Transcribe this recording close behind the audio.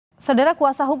Saudara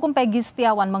kuasa hukum Pegi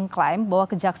Setiawan mengklaim bahwa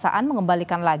kejaksaan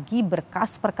mengembalikan lagi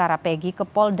berkas perkara Pegi ke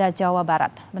Polda Jawa Barat.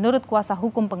 Menurut kuasa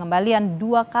hukum, pengembalian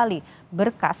 2 kali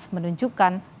berkas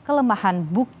menunjukkan kelemahan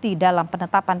bukti dalam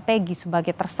penetapan Pegi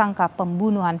sebagai tersangka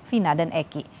pembunuhan Vina dan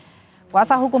Eki.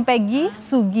 Kuasa hukum Pegi,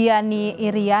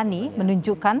 Iriani,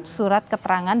 menunjukkan surat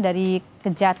keterangan dari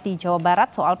Kejati Jawa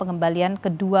Barat soal pengembalian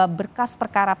kedua berkas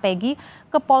perkara Pegi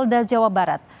ke Polda Jawa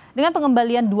Barat. Dengan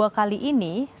pengembalian 2 kali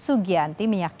ini, Sugiyanti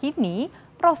meyakini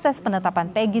proses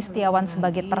penetapan Pegi Setiawan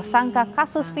sebagai tersangka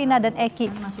kasus Vina dan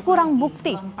Eki kurang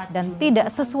bukti dan tidak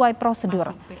sesuai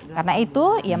prosedur. Karena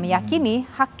itu, ia meyakini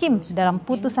hakim dalam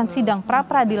putusan sidang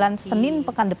pra-peradilan Senin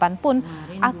pekan depan pun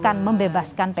akan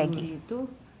membebaskan Pegi.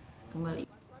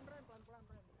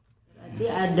 Berarti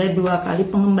ada 2 kali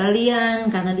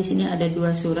pengembalian karena di sini ada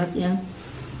 2 surat yang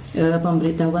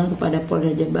pemberitahuan kepada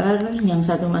Polda Jawa Barat, yang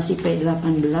satu masih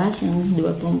P18 yang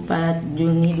 24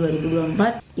 Juni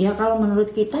 2024. Ya kalau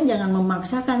menurut kita jangan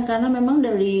memaksakan, karena memang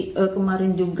dari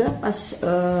kemarin juga pas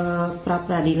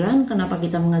pra-peradilan, kenapa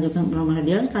kita mengajukan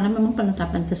pra-peradilan, karena memang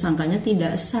penetapan tersangkanya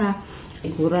tidak sah,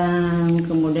 kurang.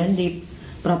 Kemudian di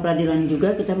pra-peradilan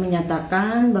juga kita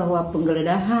menyatakan bahwa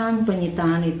penggeledahan,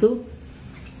 penyitaan itu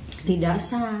tidak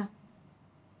sah.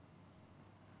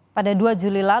 Pada 2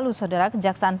 Juli lalu, Saudara,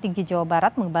 Kejaksaan Tinggi Jawa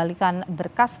Barat mengembalikan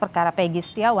berkas perkara Pegi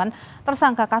Setiawan,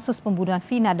 tersangka kasus pembunuhan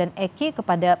Vina dan Eki,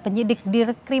 kepada penyidik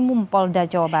Dirkrimum Polda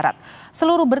Jawa Barat.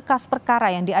 Seluruh berkas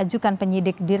perkara yang diajukan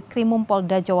penyidik Dirkrimum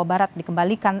Polda Jawa Barat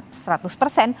dikembalikan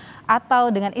 100% atau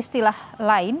dengan istilah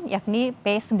lain yakni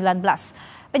P19.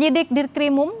 Penyidik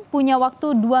Dirkrimum punya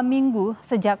waktu 2 minggu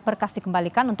sejak berkas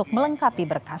dikembalikan untuk melengkapi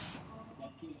berkas.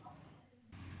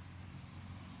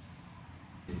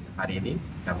 Hari ini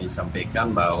kami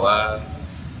sampaikan bahwa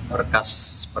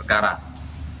berkas perkara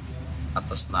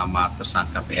atas nama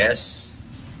tersangka PS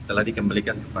telah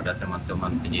dikembalikan kepada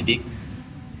teman-teman penyidik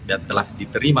dan telah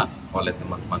diterima oleh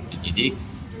teman-teman penyidik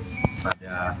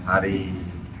pada hari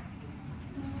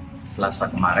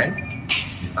Selasa kemarin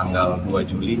di tanggal 2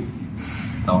 Juli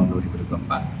tahun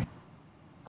 2024.